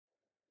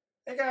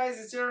Hey guys,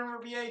 it's Adrian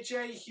from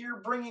PGID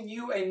here bringing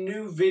you a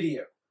new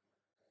video.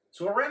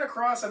 So I ran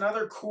across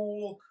another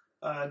cool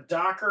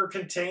Docker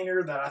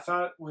container that I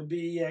thought would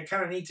be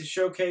kind of neat to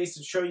showcase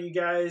and show you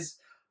guys.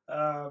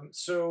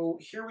 So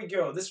here we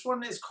go. This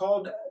one is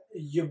called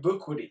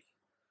Ubooquity.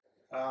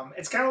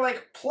 It's kind of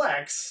like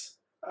Plex,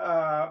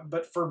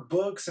 but for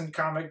books and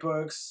comic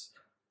books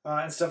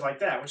and stuff like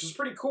that, which is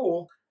pretty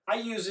cool. I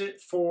use it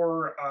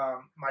for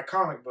my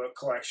comic book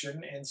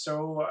collection, and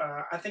so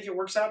I think it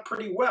works out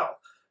pretty well.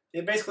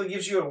 It basically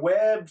gives you a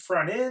web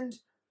front end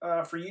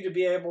for you to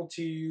be able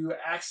to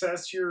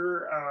access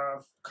your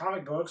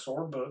comic books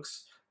or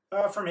books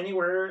from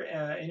anywhere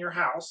in your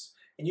house.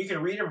 And you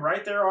can read them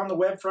right there on the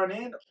web front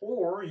end,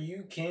 or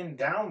you can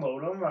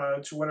download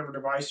them to whatever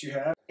device you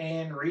have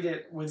and read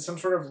it with some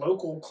sort of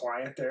local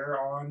client there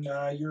on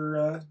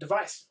your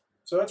device.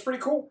 So that's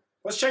pretty cool.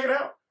 Let's check it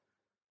out.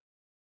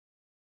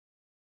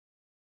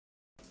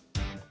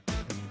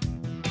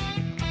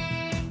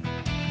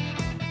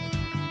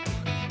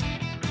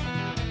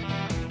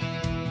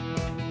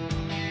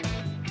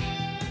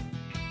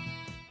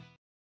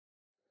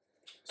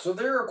 So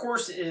there, of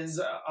course, is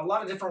a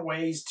lot of different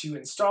ways to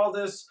install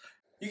this.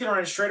 You can run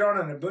it straight on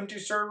an Ubuntu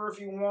server if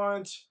you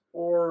want,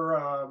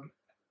 or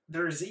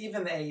there's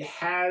even a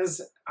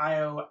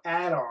has.io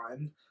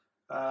add-on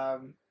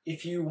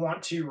if you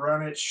want to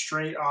run it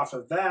straight off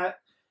of that.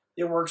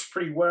 It works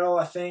pretty well,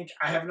 I think.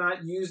 I have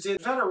not used it.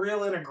 There's not a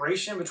real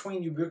integration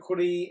between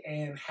Ubooquity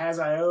and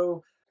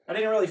has.io. I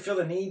didn't really feel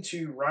the need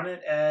to run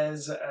it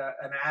as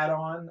an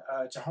add-on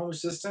to Home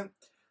Assistant.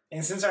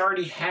 And since I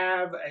already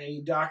have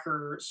a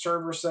Docker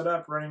server set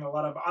up running a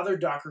lot of other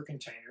Docker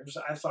containers,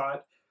 I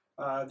thought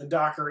the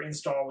Docker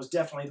install was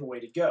definitely the way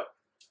to go.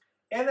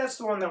 And that's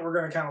the one that we're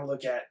going to kind of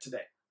look at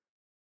today.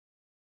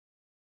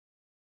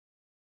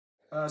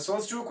 So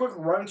let's do a quick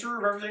run through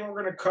of everything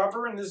we're going to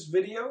cover in this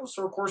video.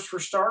 So of course, for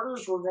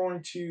starters, we're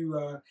going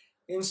to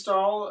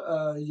install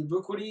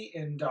Ubooquity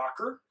in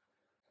Docker.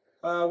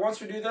 Once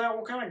we do that,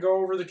 we'll kind of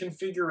go over the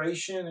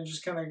configuration and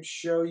just kind of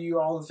show you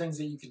all the things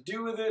that you could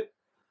do with it.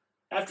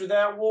 After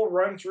that, we'll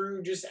run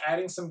through just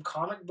adding some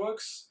comic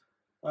books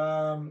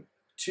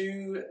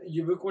to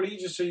Ubooquity,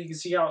 just so you can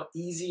see how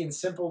easy and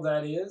simple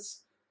that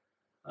is.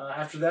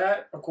 After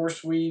that, of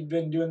course, we've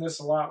been doing this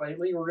a lot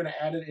lately. We're going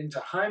to add it into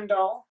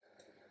Heimdall,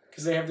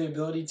 because they have the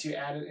ability to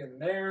add it in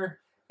there.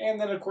 And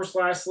then, of course,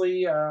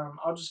 lastly,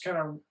 I'll just kind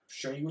of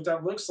show you what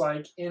that looks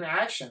like in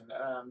action.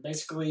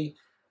 Basically,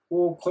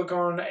 we'll click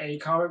on a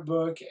comic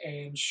book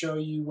and show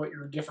you what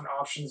your different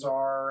options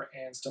are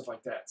and stuff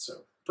like that.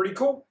 So, pretty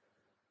cool.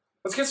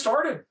 Let's get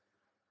started.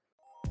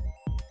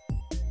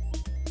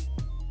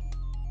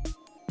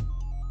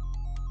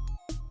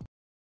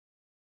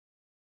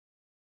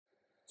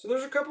 So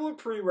there's a couple of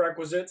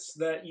prerequisites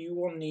that you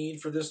will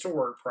need for this to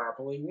work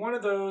properly. One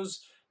of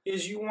those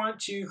is you want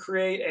to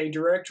create a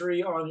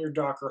directory on your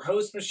Docker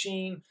host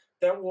machine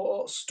that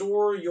will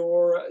store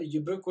your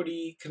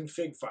Ubooquity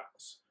config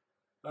files.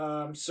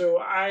 So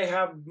I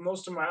have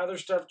most of my other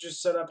stuff just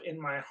set up in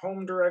my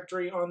home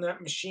directory on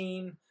that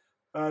machine.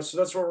 So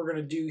that's what we're going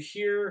to do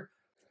here.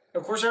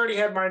 Of course, I already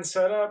had mine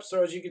set up,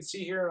 so as you can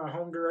see here in my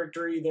home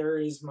directory, there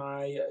is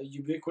my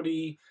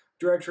Ubooquity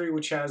directory,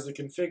 which has the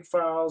config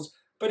files.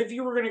 But if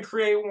you were going to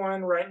create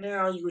one right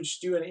now, you would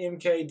just do an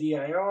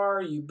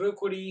mkdir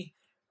Ubooquity,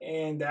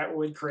 and that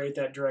would create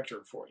that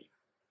directory for you.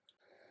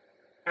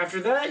 After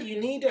that, you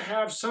need to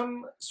have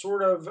some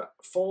sort of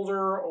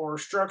folder or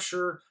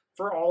structure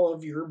for all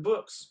of your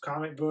books,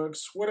 comic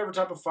books, whatever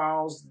type of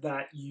files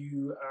that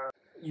you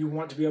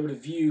want to be able to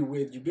view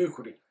with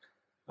Ubooquity.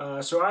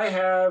 So I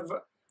have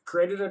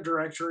created a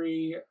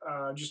directory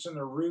just in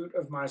the root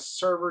of my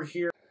server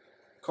here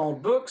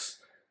called Books.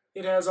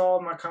 It has all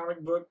of my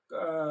comic book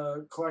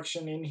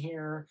collection in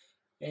here,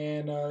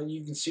 and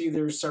you can see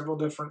there's several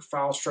different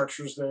file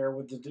structures there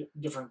with the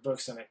different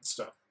books in it and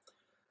stuff.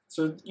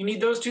 So you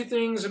need those two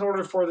things in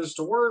order for this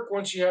to work.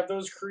 Once you have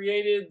those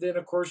created, then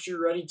of course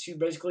you're ready to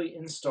basically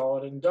install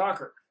it in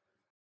Docker.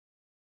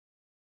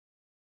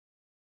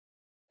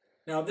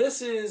 Now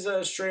this is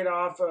straight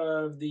off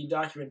of the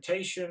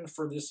documentation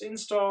for this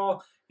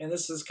install, and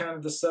this is kind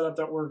of the setup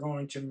that we're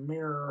going to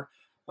mirror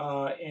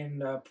in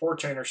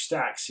portainer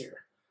stacks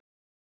here.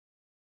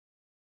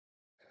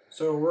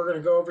 So we're going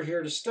to go over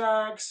here to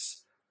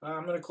stacks.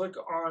 I'm going to click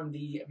on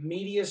the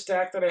media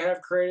stack that I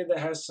have created that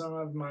has some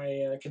of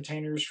my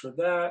containers for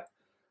that.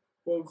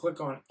 We'll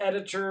click on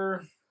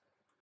editor.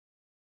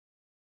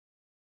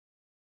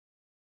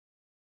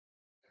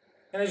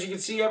 And as you can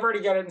see, I've already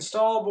got it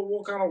installed, but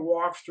we'll kind of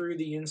walk through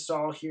the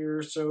install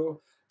here.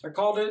 So I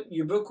called it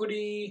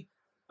Ubooquity.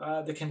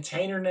 The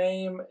container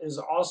name is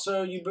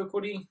also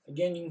Ubooquity.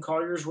 Again, you can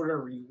call yours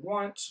whatever you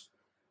want.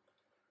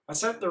 I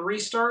set the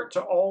restart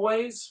to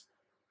always.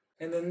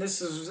 And then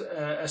this is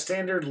a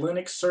standard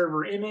Linux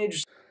server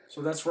image.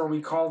 So that's where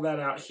we call that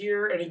out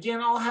here. And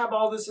again, I'll have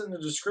all this in the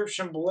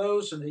description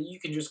below so that you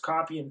can just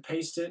copy and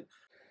paste it.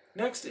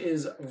 Next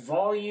is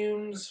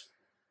volumes.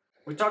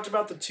 We talked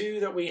about the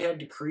two that we had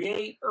to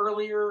create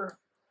earlier.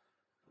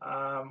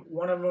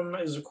 One of them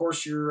is, of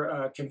course,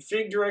 your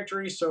config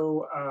directory.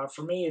 So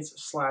for me, it's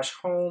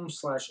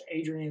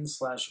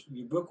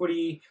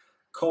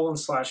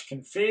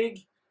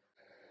 /home/adrian/ubooquity:/config.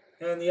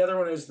 And the other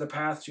one is the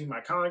path to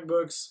my comic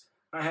books.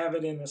 I have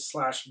it in the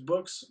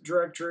 /books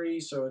directory.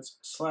 So it's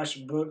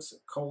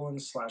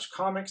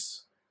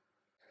 /books:/comics.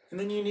 And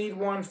then you need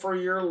one for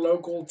your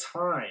local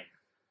time.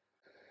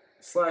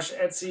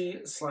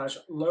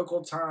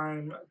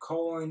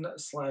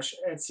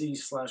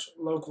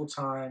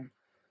 /Etsy/localtime:/Etsy/localtime.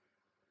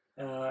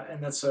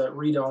 And that's a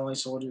read only,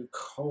 so we'll do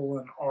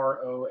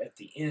 :RO at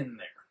the end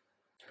there.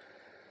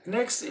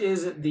 Next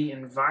is the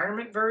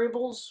environment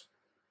variables.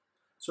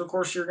 So of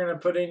course you're going to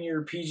put in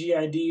your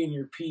PGID and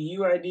your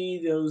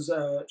PUID. Those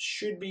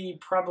should be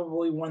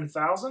probably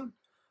 1000.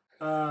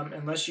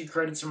 Unless you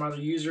credit some other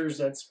users,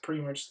 that's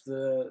pretty much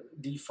the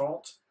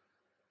default.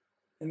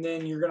 And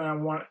then you're going to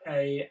want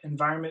an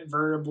environment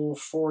variable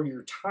for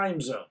your time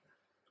zone.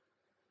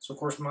 So of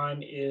course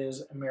mine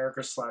is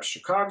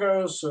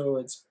America/Chicago, so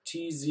it's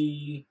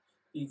TZ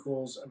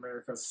 =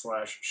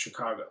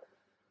 America/Chicago.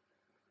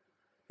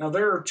 Now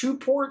there are 2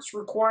 ports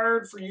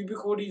required for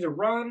Ubooquity to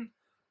run.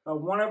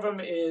 One of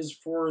them is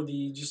for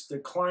just the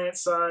client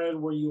side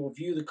where you will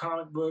view the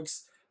comic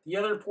books. The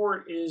other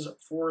port is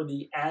for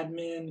the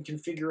admin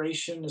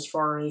configuration as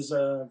far as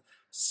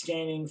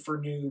scanning for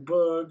new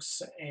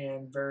books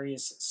and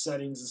various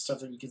settings and stuff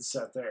that you can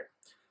set there.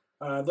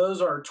 Those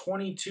are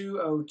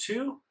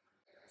 2202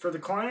 for the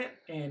client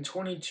and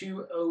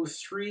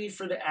 2203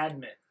 for the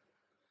admin.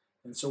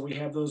 And so we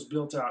have those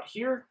built out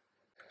here.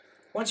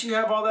 Once you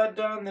have all that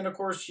done, then of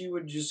course you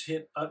would just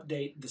hit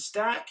update the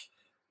stack.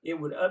 It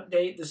would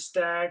update the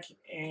stack,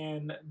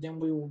 and then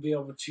we will be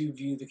able to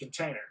view the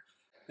container.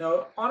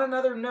 Now, on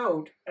another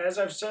note, as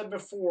I've said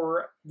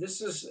before, this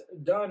is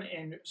done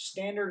in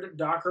standard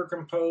Docker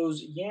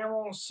Compose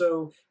YAML.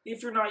 So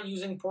if you're not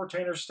using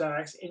portainer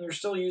stacks and you're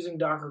still using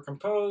Docker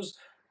Compose,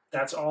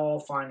 that's all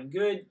fine and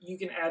good. You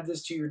can add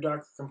this to your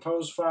Docker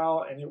Compose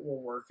file and it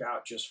will work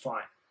out just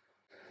fine.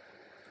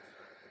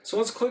 So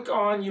let's click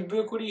on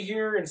Ubooquity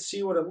here and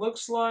see what it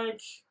looks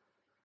like.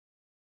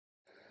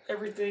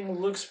 Everything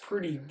looks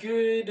pretty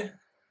good.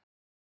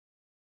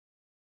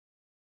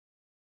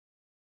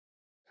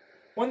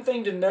 One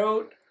thing to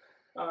note,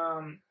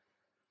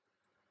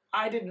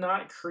 I did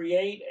not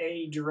create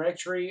a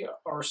directory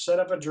or set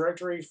up a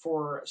directory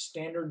for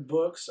standard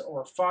books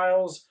or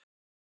files.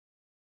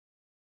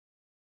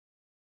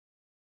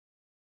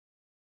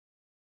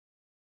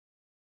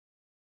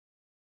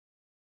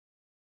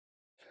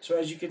 So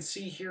as you can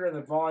see here in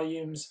the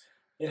volumes,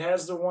 it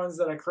has the ones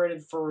that I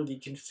created for the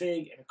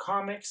config and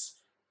comics,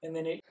 and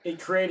then it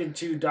created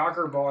 2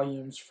 Docker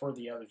volumes for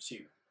the other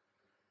 2.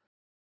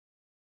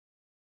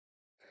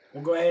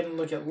 We'll go ahead and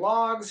look at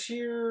logs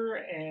here,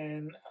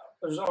 and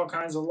there's all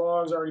kinds of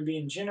logs already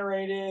being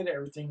generated.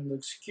 Everything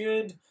looks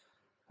good.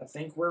 I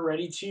think we're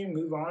ready to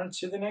move on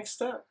to the next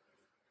step.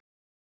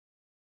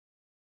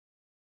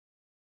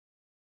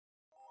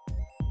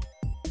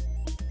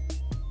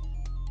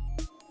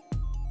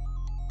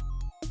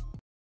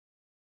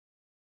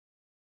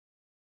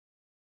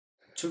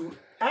 To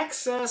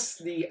access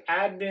the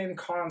admin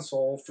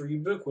console for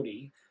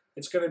Ubooquity,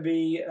 it's going to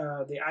be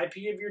the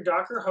IP of your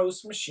Docker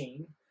host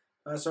machine.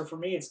 So for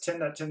me, it's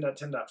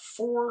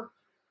 10.10.10.4.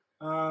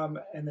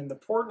 And then the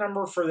port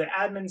number for the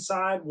admin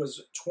side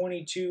was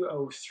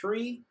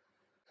 2203.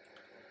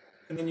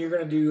 And then you're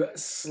going to do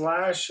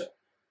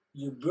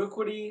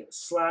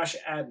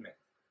 /Ubooquity/admin.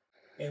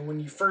 And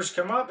when you first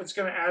come up, it's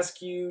going to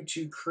ask you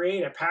to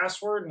create a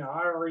password. Now,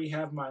 I already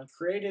have mine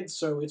created,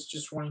 so it's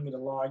just wanting me to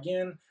log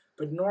in.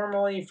 But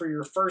normally, for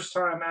your first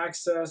time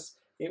access,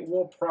 it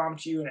will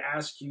prompt you and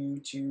ask you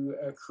to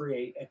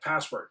create a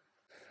password.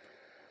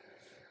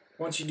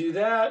 Once you do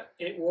that,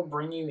 it will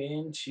bring you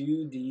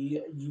into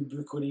the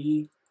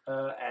Ubooquity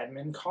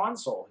admin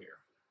console here.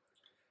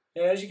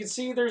 And as you can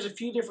see, there's a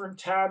few different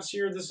tabs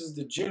here. This is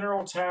the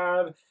general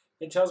tab.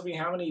 It tells me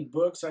how many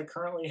books I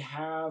currently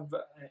have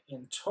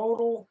in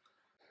total.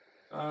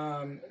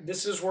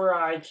 This is where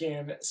I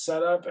can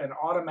set up an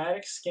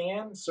automatic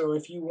scan. So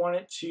if you want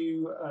it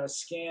to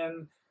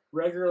scan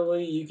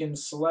regularly, you can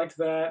select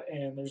that,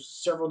 and there's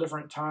several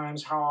different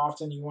times how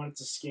often you want it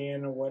to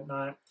scan and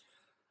whatnot.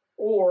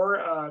 Or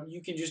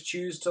you can just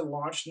choose to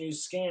launch new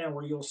scan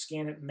where you'll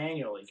scan it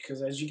manually,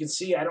 because as you can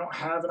see, I don't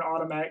have an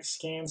automatic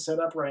scan set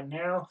up right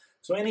now.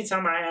 So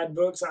anytime I add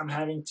books, I'm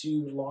having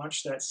to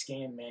launch that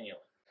scan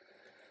manually.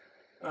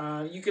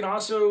 You can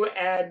also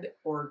add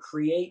or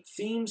create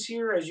themes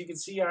here. As you can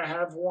see, I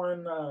have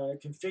one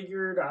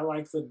configured. I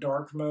like the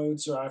dark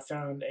mode, so I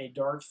found a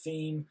dark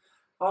theme.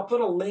 I'll put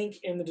a link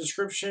in the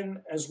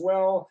description as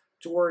well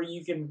to where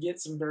you can get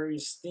some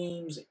various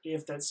themes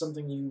if that's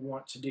something you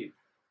want to do.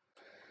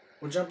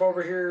 We'll jump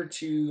over here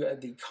to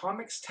the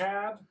comics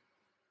tab.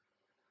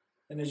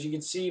 And as you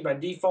can see, by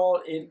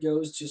default, it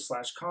goes to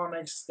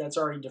 /comics. That's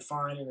already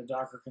defined in the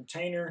Docker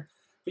container.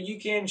 But you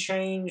can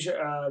change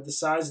the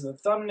size of the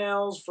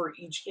thumbnails for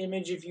each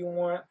image if you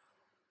want,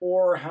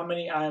 or how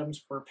many items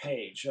per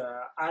page.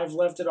 I've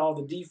left it all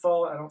the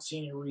default. I don't see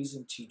any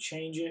reason to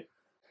change it.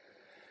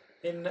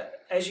 And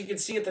as you can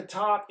see at the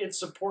top, it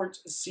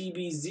supports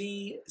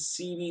CBZ,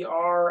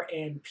 CBR,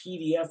 and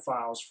PDF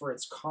files for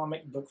its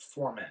comic book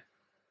format.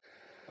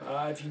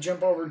 If you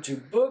jump over to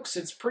books,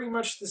 it's pretty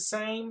much the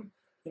same.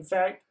 In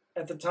fact,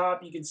 at the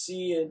top, you can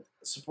see it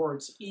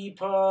supports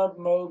EPUB,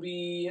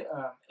 MOBI,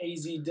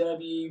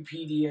 AZW,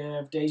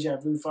 PDF, Deja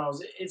Vu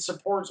files. It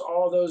supports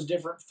all those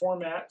different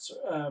formats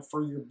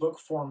for your book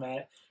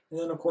format. And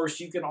then, of course,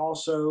 you can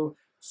also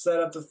set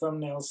up the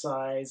thumbnail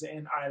size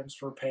and items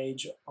per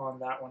page on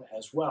that one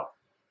as well.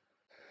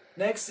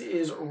 Next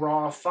is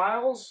raw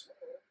files.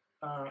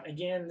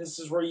 Again, this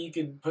is where you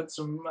could put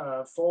some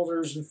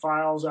folders and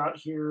files out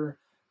here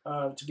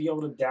to be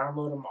able to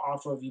download them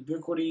off of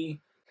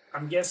Ubooquity.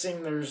 I'm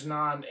guessing there's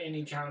not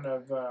any kind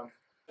of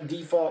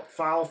default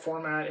file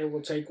format. It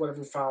will take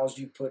whatever files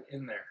you put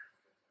in there.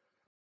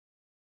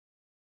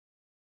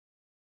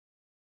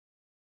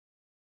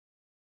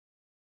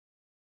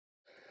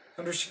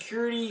 Under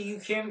security, you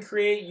can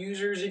create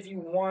users if you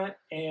want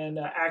and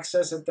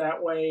access it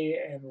that way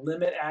and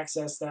limit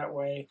access that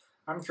way.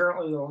 I'm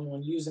currently the only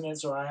one using it,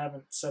 so I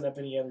haven't set up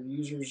any other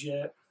users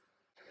yet.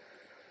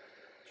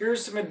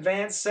 Here's some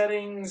advanced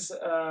settings.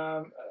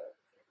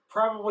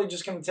 Probably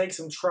just going to take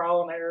some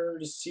trial and error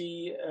to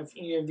see if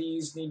any of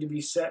these need to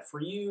be set for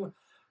you.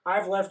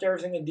 I've left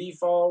everything at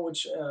default,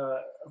 which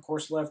of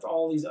course left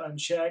all these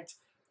unchecked.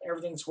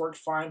 Everything's worked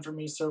fine for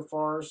me so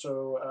far,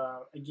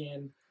 so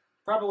again,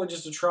 probably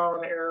just a trial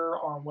and error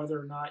on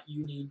whether or not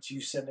you need to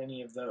set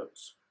any of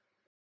those.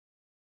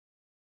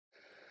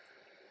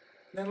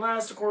 And then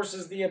last, of course,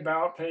 is the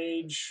About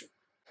page.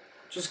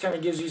 Just kind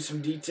of gives you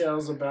some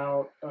details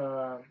about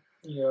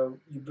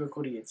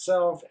Ubooquity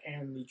itself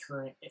and the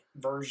current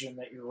version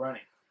that you're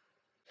running.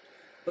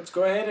 Let's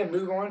go ahead and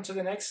move on to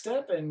the next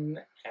step and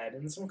add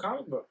in some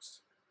comic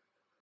books.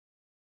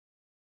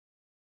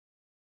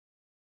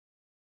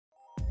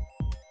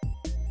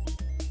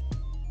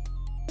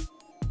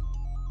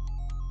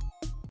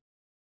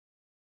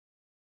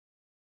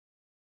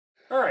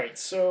 Alright,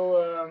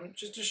 so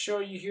just to show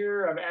you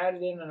here, I've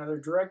added in another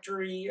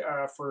directory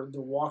for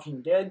the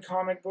Walking Dead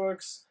comic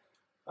books.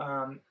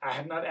 I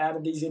have not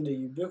added these into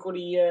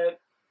Ubooquity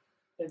yet.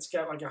 It's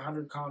got like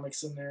 100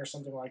 comics in there,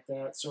 something like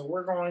that. So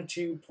we're going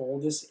to pull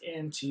this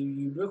into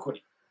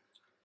Ubooquity.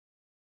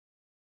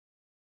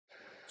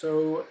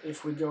 So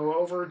if we go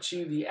over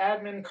to the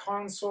admin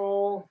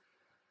console,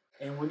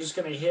 and we're just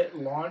going to hit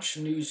Launch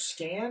New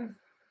Scan.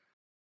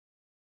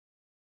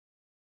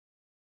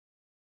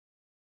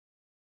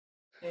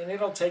 And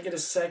it'll take it a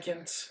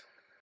second.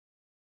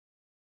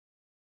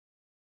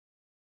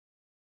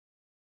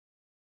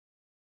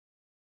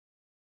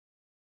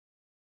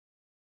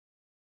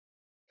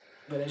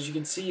 But as you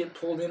can see, it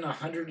pulled in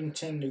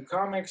 110 new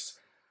comics.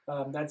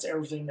 That's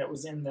everything that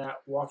was in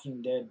that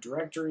Walking Dead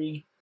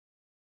directory.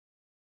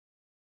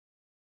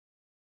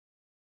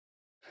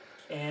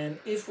 And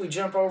if we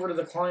jump over to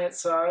the client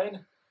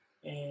side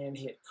and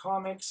hit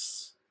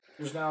Comics,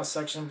 there's now a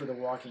section for The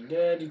Walking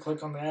Dead. You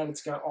click on that,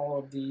 it's got all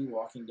of the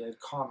Walking Dead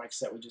comics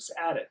that we just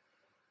added.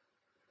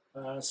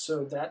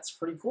 So that's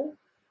pretty cool.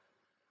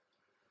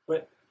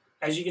 But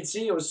as you can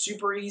see, it was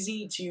super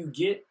easy to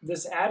get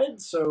this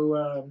added,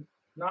 so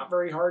not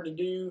very hard to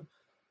do.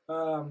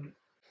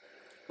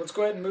 Let's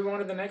go ahead and move on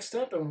to the next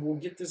step, and we'll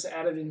get this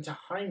added into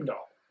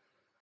Heimdall.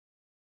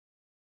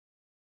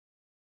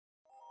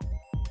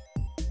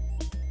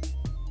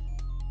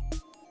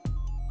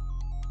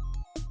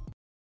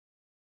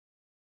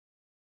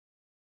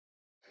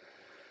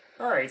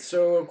 Alright,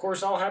 so of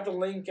course I'll have the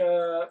link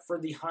for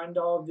the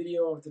Heimdall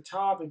video at the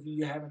top if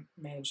you haven't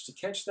managed to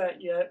catch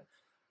that yet.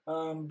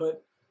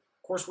 But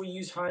of course we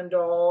use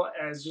Heimdall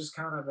as just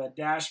kind of a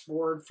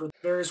dashboard for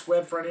various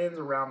web front ends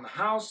around the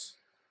house.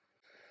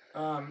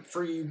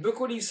 For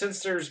Ubooquity,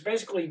 since there's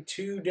basically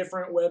two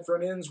different web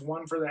front ends,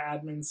 one for the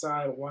admin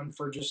side, one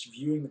for just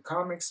viewing the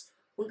comics,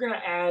 we're going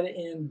to add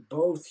in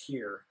both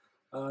here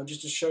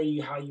just to show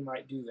you how you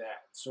might do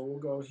that. So we'll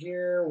go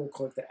here, we'll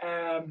click the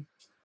add.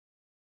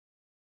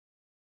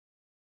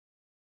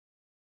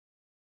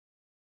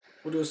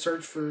 We'll do a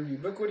search for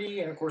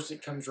Ubooquity, and of course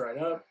it comes right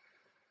up.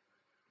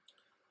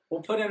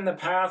 We'll put in the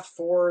path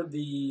for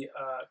the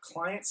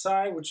client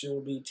side, which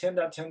will be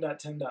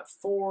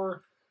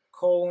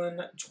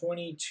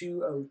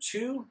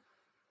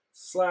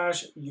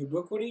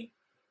 10.10.10.4:2202/Ubooquity.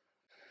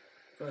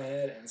 Go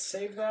ahead and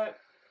save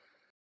that.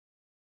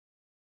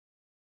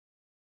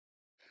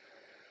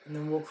 And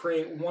then we'll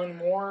create one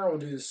more. We'll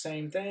do the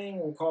same thing.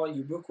 We'll call it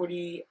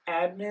Ubooquity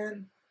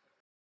Admin.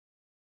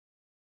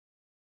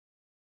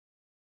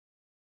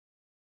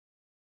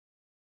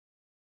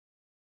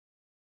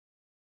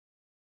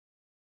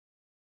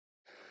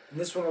 And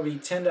this one will be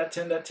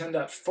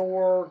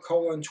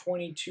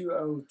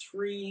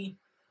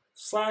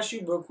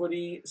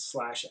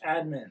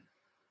 10.10.10.4:2203/Ubooquity/admin.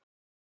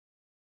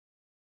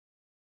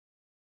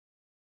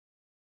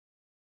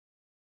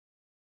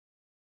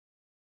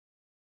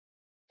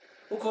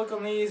 We'll click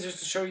on these just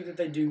to show you that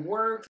they do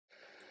work.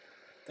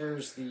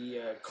 There's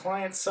the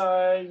client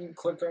side. You can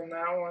click on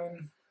that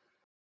one.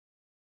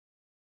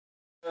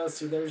 Let's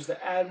see, there's the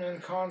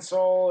admin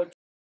console.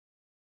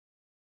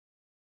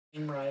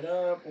 Came right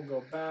up. We'll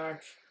go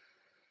back.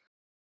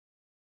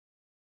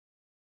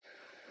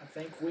 I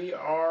think we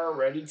are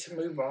ready to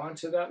move on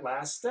to that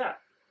last step.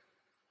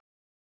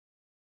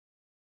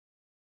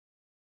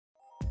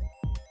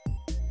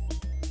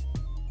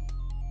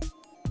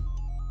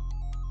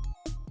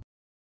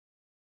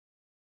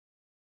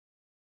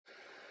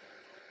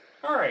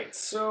 Alright,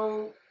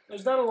 so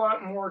there's not a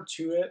lot more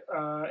to it.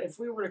 If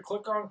we were to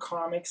click on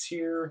comics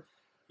here,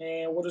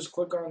 and we'll just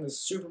click on the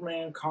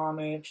Superman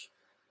comic.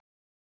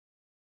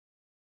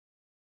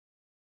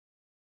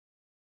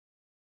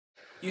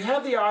 You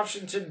have the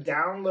option to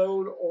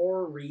download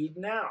or read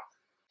now.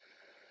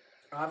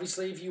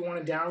 Obviously, if you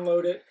want to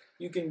download it,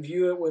 you can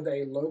view it with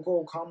a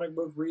local comic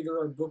book reader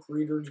or book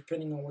reader,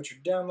 depending on what you're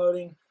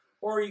downloading.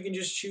 Or you can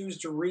just choose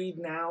to read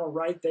now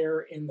right there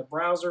in the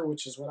browser,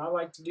 which is what I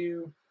like to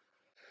do.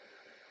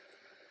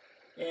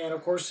 And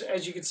of course,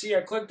 as you can see,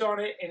 I clicked on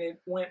it and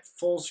it went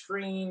full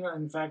screen.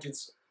 In fact,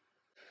 it's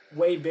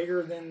way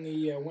bigger than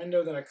the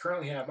window that I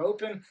currently have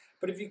open.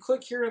 But if you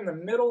click here in the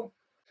middle,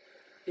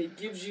 it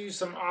gives you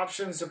some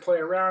options to play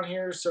around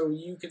here. So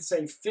you could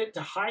say fit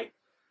to height.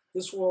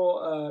 This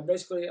will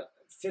basically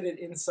fit it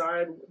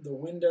inside the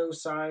window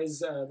size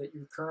that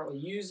you're currently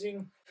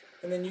using.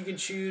 And then you can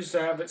choose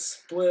to have it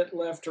split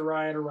left to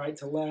right or right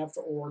to left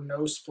or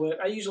no split.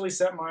 I usually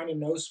set mine to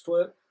no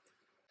split.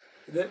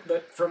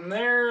 But from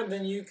there,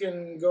 then you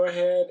can go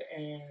ahead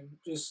and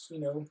just,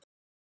 you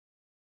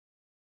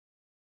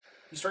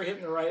start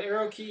hitting the right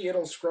arrow key,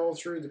 it'll scroll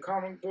through the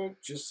comic book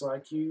just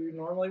like you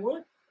normally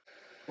would.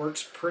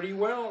 Works pretty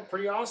well,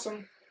 pretty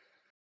awesome.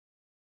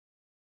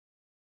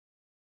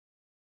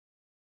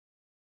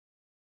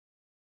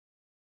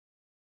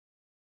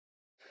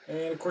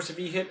 And of course, if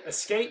you hit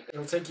escape,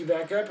 it'll take you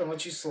back up and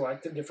let you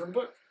select a different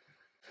book.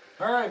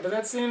 Alright, but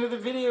that's the end of the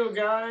video,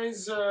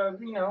 guys.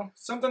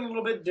 Something a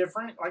little bit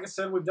different. Like I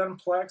said, we've done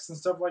Plex and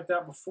stuff like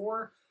that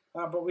before,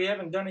 but we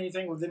haven't done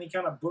anything with any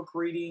kind of book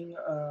reading,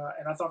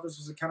 and I thought this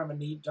was a kind of a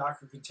neat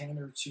Docker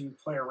container to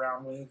play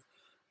around with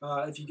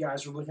if you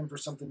guys are looking for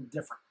something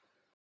different.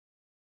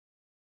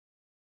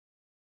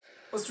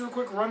 Let's do a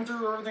quick run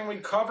through of everything we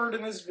covered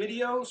in this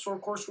video. So,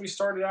 of course, we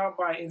started out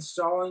by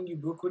installing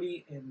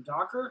Ubooquity in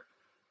Docker.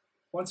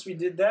 Once we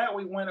did that,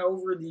 we went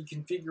over the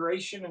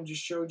configuration and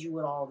just showed you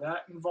what all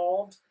that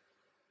involved.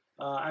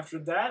 After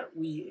that,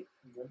 we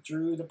went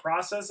through the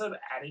process of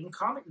adding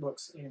comic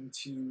books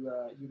into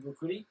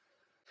Ubooquity.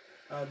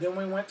 Then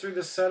we went through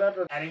the setup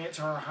of adding it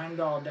to our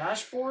Heimdall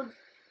dashboard.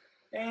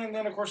 And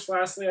then, of course,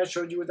 lastly, I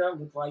showed you what that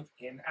looked like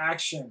in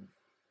action.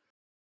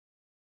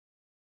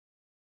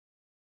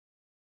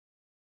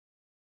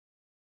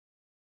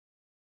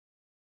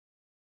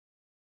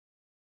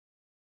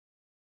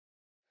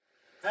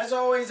 As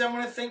always, I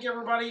want to thank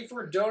everybody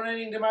for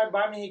donating to my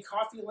Buy Me a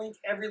Coffee link.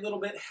 Every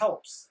little bit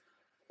helps.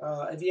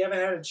 If you haven't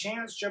had a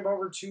chance, jump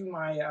over to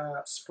my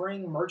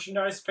spring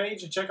merchandise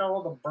page and check out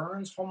all the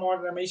Burns home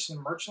automation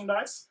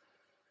merchandise.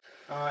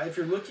 If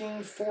you're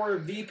looking for a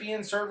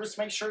VPN service,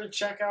 make sure to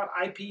check out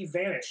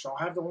IPVanish. I'll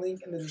have the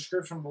link in the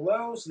description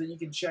below so that you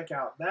can check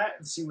out that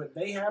and see what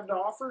they have to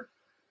offer.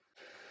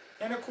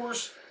 And of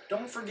course,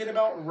 don't forget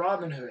about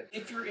Robinhood.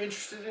 If you're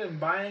interested in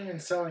buying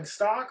and selling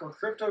stock or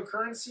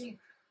cryptocurrency,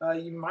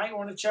 you might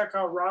want to check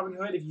out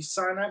Robinhood. If you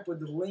sign up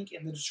with the link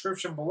in the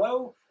description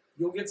below,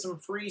 you'll get some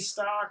free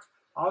stock.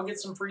 I'll get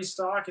some free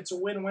stock. It's a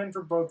win-win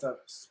for both of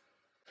us.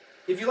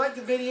 If you liked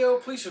the video,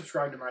 please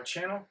subscribe to my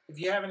channel. If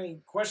you have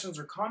any questions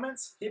or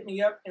comments, hit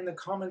me up in the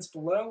comments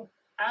below.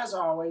 As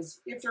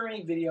always, if there are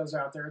any videos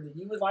out there that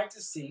you would like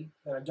to see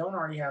that I don't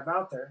already have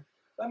out there,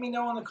 let me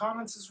know in the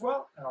comments as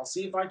well, and I'll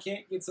see if I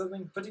can't get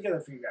something put together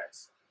for you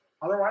guys.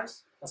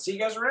 Otherwise, I'll see you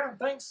guys around.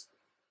 Thanks.